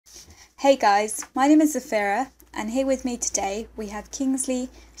Hey guys, my name is Zafira, and here with me today we have Kingsley,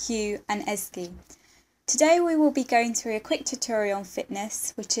 Hugh and Eski. Today we will be going through a quick tutorial on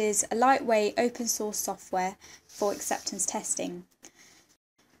FitNesse, which is a lightweight open source software for acceptance testing.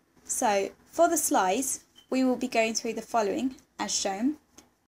 So for the slides, we will be going through the following as shown.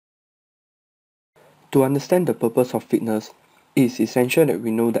 To understand the purpose of FitNesse, it is essential that we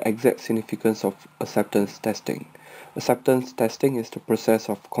know the exact significance of acceptance testing. Acceptance testing is the process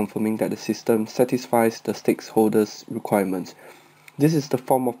of confirming that the system satisfies the stakeholders' requirements. This is the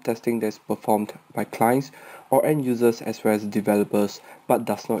form of testing that is performed by clients or end users as well as developers, but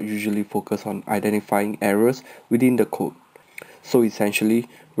does not usually focus on identifying errors within the code. So essentially,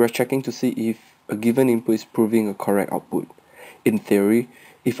 we are checking to see if a given input is proving a correct output. In theory,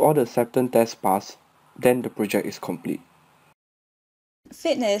 if all the acceptance tests pass, then the project is complete.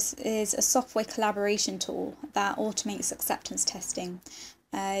 FitNesse is a software collaboration tool that automates acceptance testing.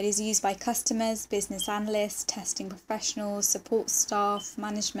 It is used by customers, business analysts, testing professionals, support staff,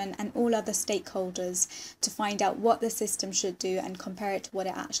 management and all other stakeholders to find out what the system should do and compare it to what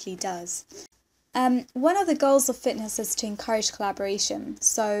it actually does. One of the goals of FitNesse is to encourage collaboration,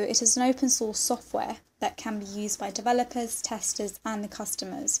 so it is an open source software that can be used by developers, testers and the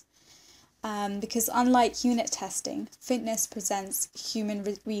customers. Because unlike unit testing, FitNesse presents human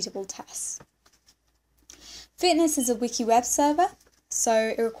readable tests. FitNesse is a wiki web server,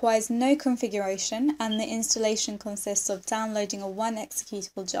 so it requires no configuration and the installation consists of downloading a one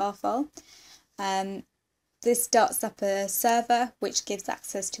executable jar file. This starts up a server which gives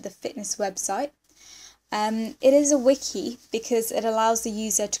access to the FitNesse website. It is a wiki because it allows the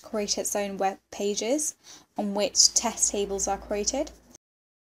user to create its own web pages on which test tables are created.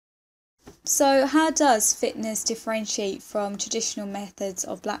 So how does FitNesse differentiate from traditional methods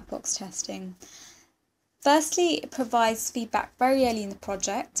of black box testing? Firstly, it provides feedback very early in the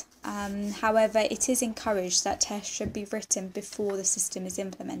project. However, it is encouraged that tests should be written before the system is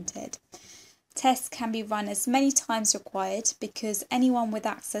implemented. Tests can be run as many times required because anyone with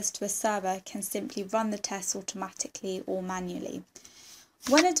access to a server can simply run the tests automatically or manually.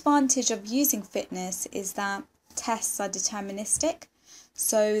 One advantage of using FitNesse is that tests are deterministic,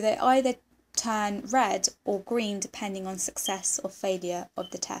 so they either turn red or green depending on success or failure of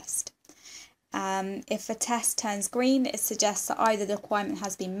the test. If a test turns green, it suggests that either the requirement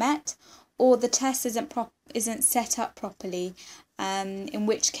has been met or the test isn't set up properly, in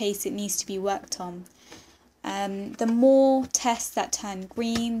which case it needs to be worked on. The more tests that turn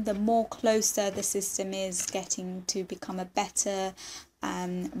green, the more closer the system is getting to become a better,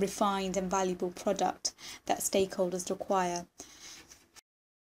 refined and valuable product that stakeholders require.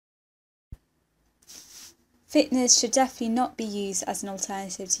 FitNesse should definitely not be used as an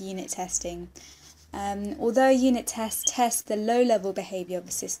alternative to unit testing. Although unit tests test the low-level behaviour of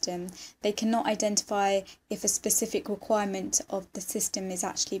a system, they cannot identify if a specific requirement of the system is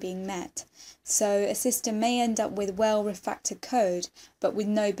actually being met. So a system may end up with well-refactored code, but with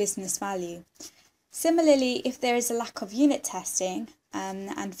no business value. Similarly, if there is a lack of unit testing,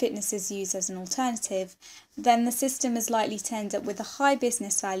 and FitNesse is used as an alternative, then the system is likely to end up with a high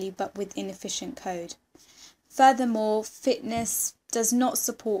business value but with inefficient code. Furthermore, FitNesse does not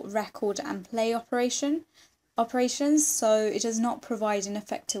support record and play operations, so it does not provide an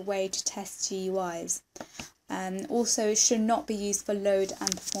effective way to test GUIs. Also, it should not be used for load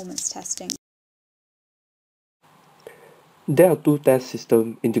and performance testing. There are two test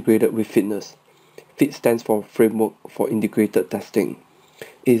systems integrated with FitNesse. Fit stands for Framework for Integrated Testing.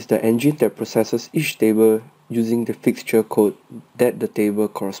 It is the engine that processes each table using the fixture code that the table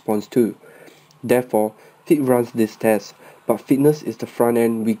corresponds to. Therefore, Fit runs this test, but FitNesse is the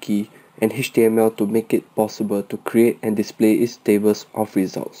front-end wiki and HTML to make it possible to create and display its tables of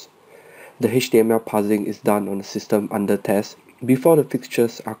results. The HTML parsing is done on the system under test before the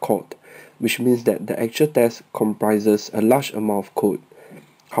fixtures are called, which means that the actual test comprises a large amount of code.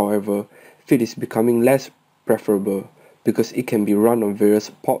 However, Fit is becoming less preferable because it can be run on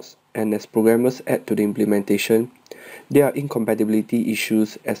various ports, and as programmers add to the implementation, there are incompatibility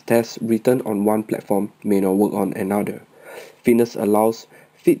issues as tests written on one platform may not work on another. FitNesse allows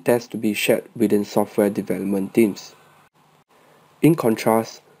Fit tests to be shared within software development teams. In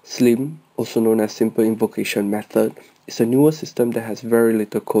contrast, Slim, also known as Simple Invocation Method, is a newer system that has very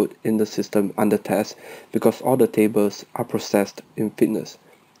little code in the system under test because all the tables are processed in FitNesse.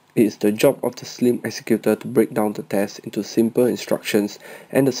 It is the job of the Slim executor to break down the test into simple instructions,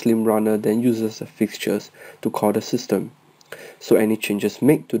 and the Slim runner then uses the fixtures to call the system. So any changes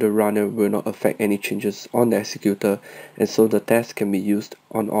made to the runner will not affect any changes on the executor, and so the test can be used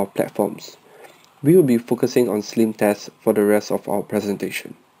on all platforms. We will be focusing on Slim tests for the rest of our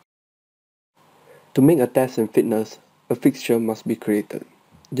presentation. To make a test in FitNesse, a fixture must be created.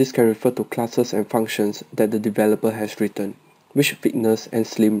 This can refer to classes and functions that the developer has written, which FitNesse and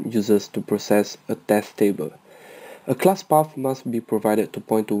Slim uses to process a test table. A class path must be provided to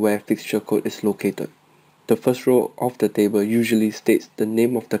point to where fixture code is located. The first row of the table usually states the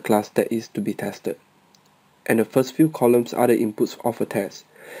name of the class that is to be tested, and the first few columns are the inputs of a test.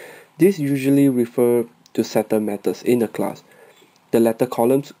 These usually refer to setter methods in a class. The latter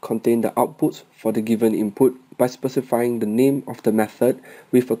columns contain the outputs for the given input by specifying the name of the method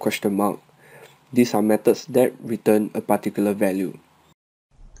with a question mark. These are methods that return a particular value.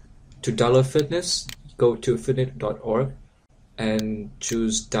 To download FitNesse, go to fitness.org and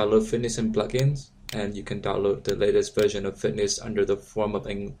choose download FitNesse and plugins, and you can download the latest version of FitNesse under the form of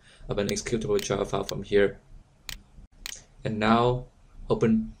an executable Java file from here. And now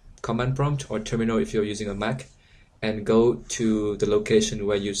open command prompt or terminal if you're using a Mac, and go to the location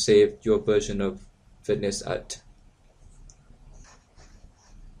where you saved your version of FitNesse at.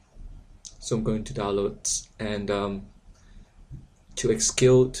 So I'm going to downloads, and to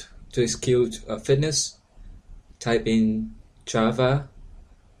execute FitNesse, type in java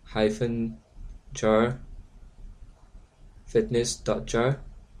 -jar fitnesse.jar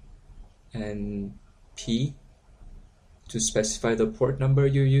and p to specify the port number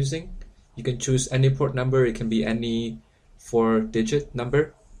you're using. You can choose any port number. It can be any 4-digit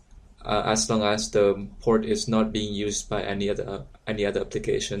number, as long as the port is not being used by any other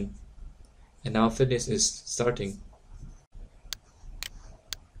application. And now FitNesse is starting.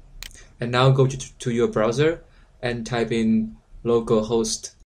 And now go to your browser and type in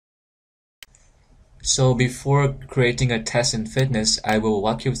localhost. So before creating a test in FitNesse, I will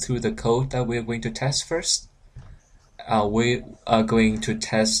walk you through the code that we're going to test first. We are going to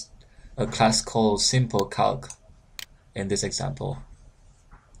test a class called simplecalc in this example.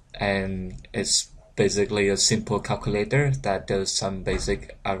 And it's basically a simple calculator that does some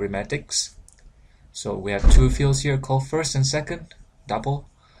basic arithmetics. So we have two fields here called first and second, double.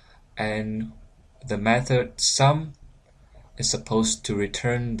 And the method sum is supposed to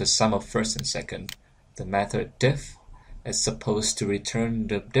return the sum of first and second. The method diff is supposed to return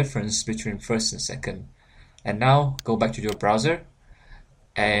the difference between first and second. And now go back to your browser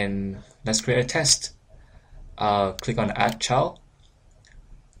and let's create a test. Click on add child,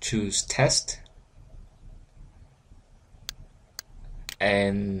 choose test,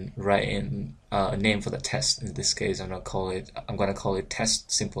 and write in a name for the test. In this case, I'm gonna call it test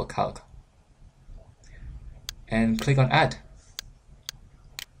simplecalc. And click on add.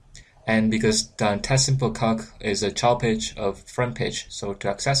 And because the test simplecalc is a child page of front page, so to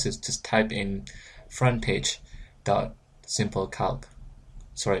access it, just type in front page dot simplecalc.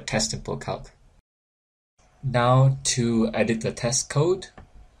 Sorry, test simplecalc. Now to edit the test code,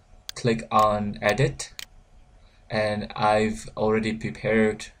 click on edit, and I've already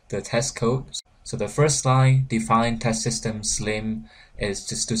prepared the test code. So the first line, define test system Slim, is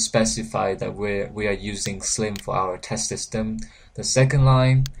just to specify that we are using Slim for our test system. The second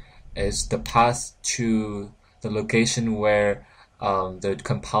line is the path to the location where the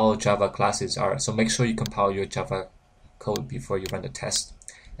compiled Java classes are. So make sure you compile your Java code before you run the test.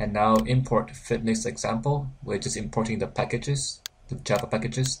 And now import FitNesse example. We're just importing the packages, the Java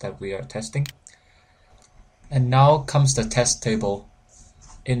packages that we are testing. And now comes the test table.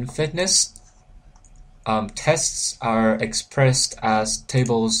 In FitNesse, tests are expressed as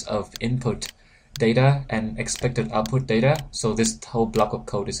tables of input data and expected output data. So this whole block of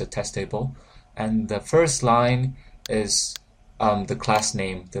code is a test table. And the first line is the class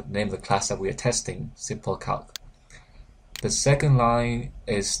name, the name of the class that we are testing, simplecalc. The second line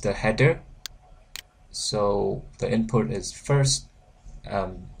is the header. So the input is first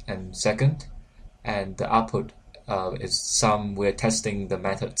and second, and the output is sum. We're testing the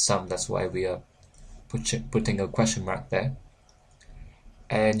method sum, that's why we are putting a question mark there.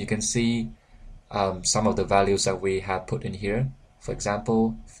 And you can see some of the values that we have put in here. For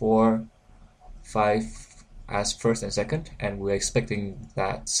example, 4, 5 as first and second, and we're expecting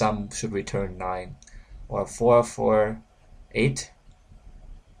that sum should return 9, or 4, 4, 8.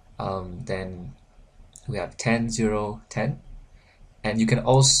 Then we have 10, 0, 10. And you can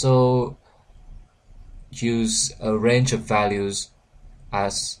also use a range of values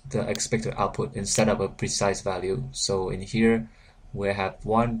as the expected output instead of a precise value. So in here we have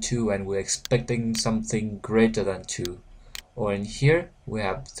 1, 2, and we're expecting something greater than 2. Or in here we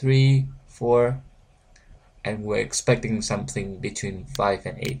have 3, 4, and we're expecting something between 5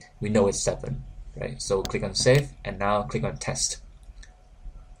 and 8. We know it's 7, right? So click on save, and now click on test.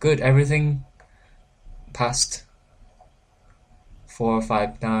 Good, everything passed. 4,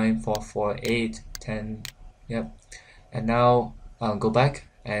 5, 9, 4, 4, 8, 10, yep. And now I'll go back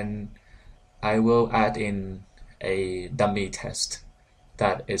and I will add in a dummy test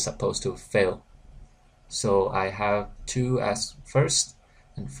that is supposed to fail. So I have 2 as first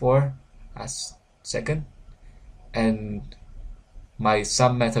and 4 as second, and my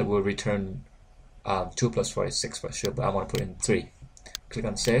sum method will return 2 plus 4 is 6 for sure, but I want to put in 3. Click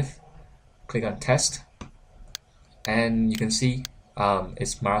on save, click on test, and you can see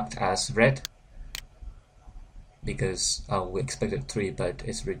it's marked as red because we expected 3, but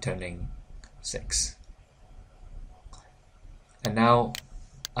it's returning 6. And now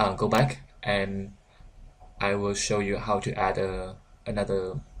go back and I will show you how to add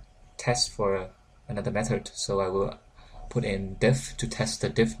another test for another method. So I will put in diff to test the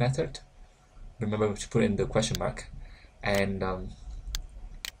diff method. Remember to put in the question mark, and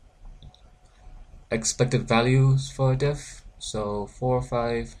expected values for diff. So 4,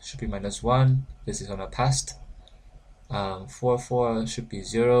 5 should be -1. This is on a past. 4, 4 should be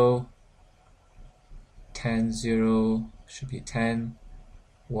 0. 10, 0 should be 10.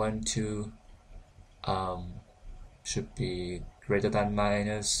 1, 2 should be greater than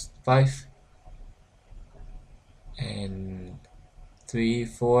 -5. And 3,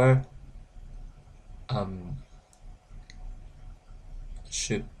 4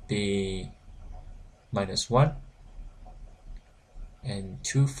 should be -1. And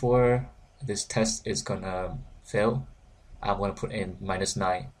 2, 4, this test is gonna fail. I'm gonna put in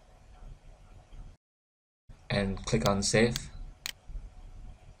 -9 and click on save,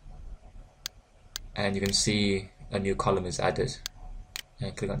 and you can see a new column is added,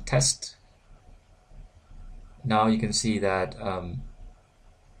 and click on test. Now you can see that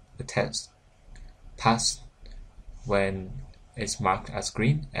the test passed when it's marked as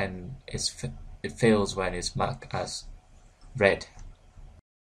green, and it fails when it's marked as red.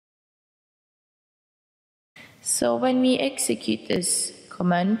 So when we execute this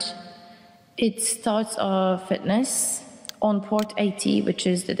command, it starts our FitNesse on port 80, which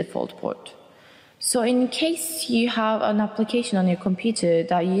is the default port. So in case you have an application on your computer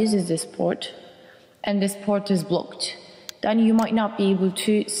that uses this port, and this port is blocked, then you might not be able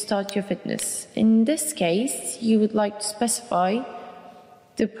to start your FitNesse. In this case, you would like to specify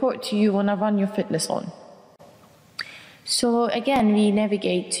the port you want to run your FitNesse on. So again, we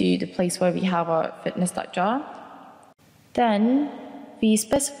navigate to the place where we have our FitNesse.jar. Then we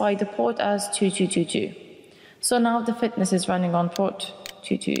specify the port as 2222. So now the FitNesse is running on port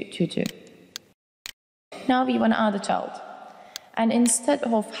 2222. Now we want to add a child. And instead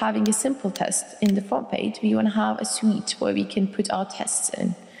of having a simple test in the front page, we want to have a suite where we can put our tests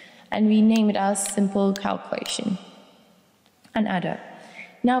in. And we name it as simple calculation and adder.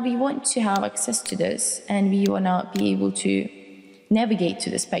 Now we want to have access to this, and we want to be able to navigate to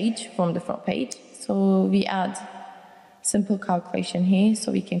this page from the front page. So we add simple calculation here,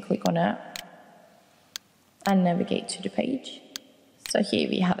 so we can click on it and navigate to the page. So here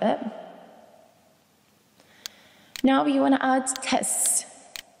we have it. Now we want to add tests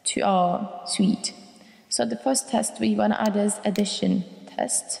to our suite. So the first test we want to add is addition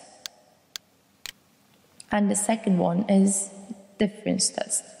test. And the second one is difference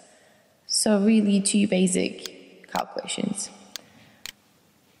test. So really 2 basic calculations.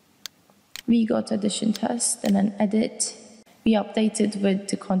 We got addition test and then edit. We update it with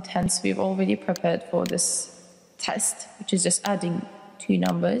the contents we've already prepared for this test, which is just adding 2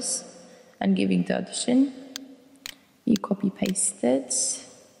 numbers and giving the addition. We copy paste it.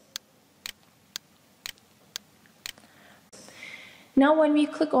 Now when we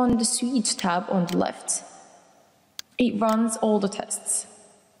click on the suite tab on the left, it runs all the tests.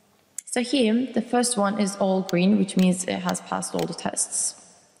 So here, the first one is all green, which means it has passed all the tests.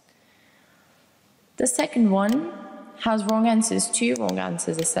 The second one has wrong answers, 2 wrong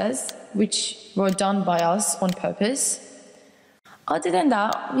answers, it says, which were done by us on purpose. Other than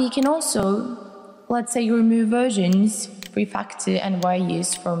that, we can also, let's say, remove versions, refactor, and were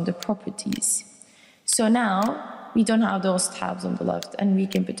used from the properties. So now we don't have those tabs on the left, and we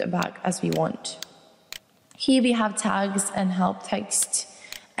can put it back as we want. Here we have tags and help text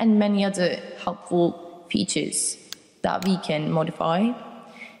and many other helpful features that we can modify.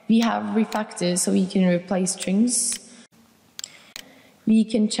 We have refactor, so we can replace strings. We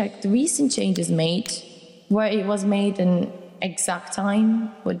can check the recent changes made, where it was made in exact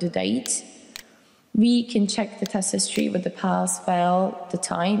time with the date. We can check the test history with the pass, fail, the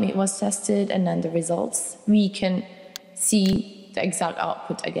time it was tested, and then the results. We can see the exact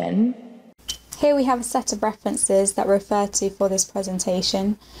output again. Here we have a set of references that we're referred to for this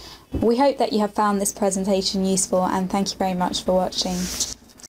presentation. We hope that you have found this presentation useful, and thank you very much for watching.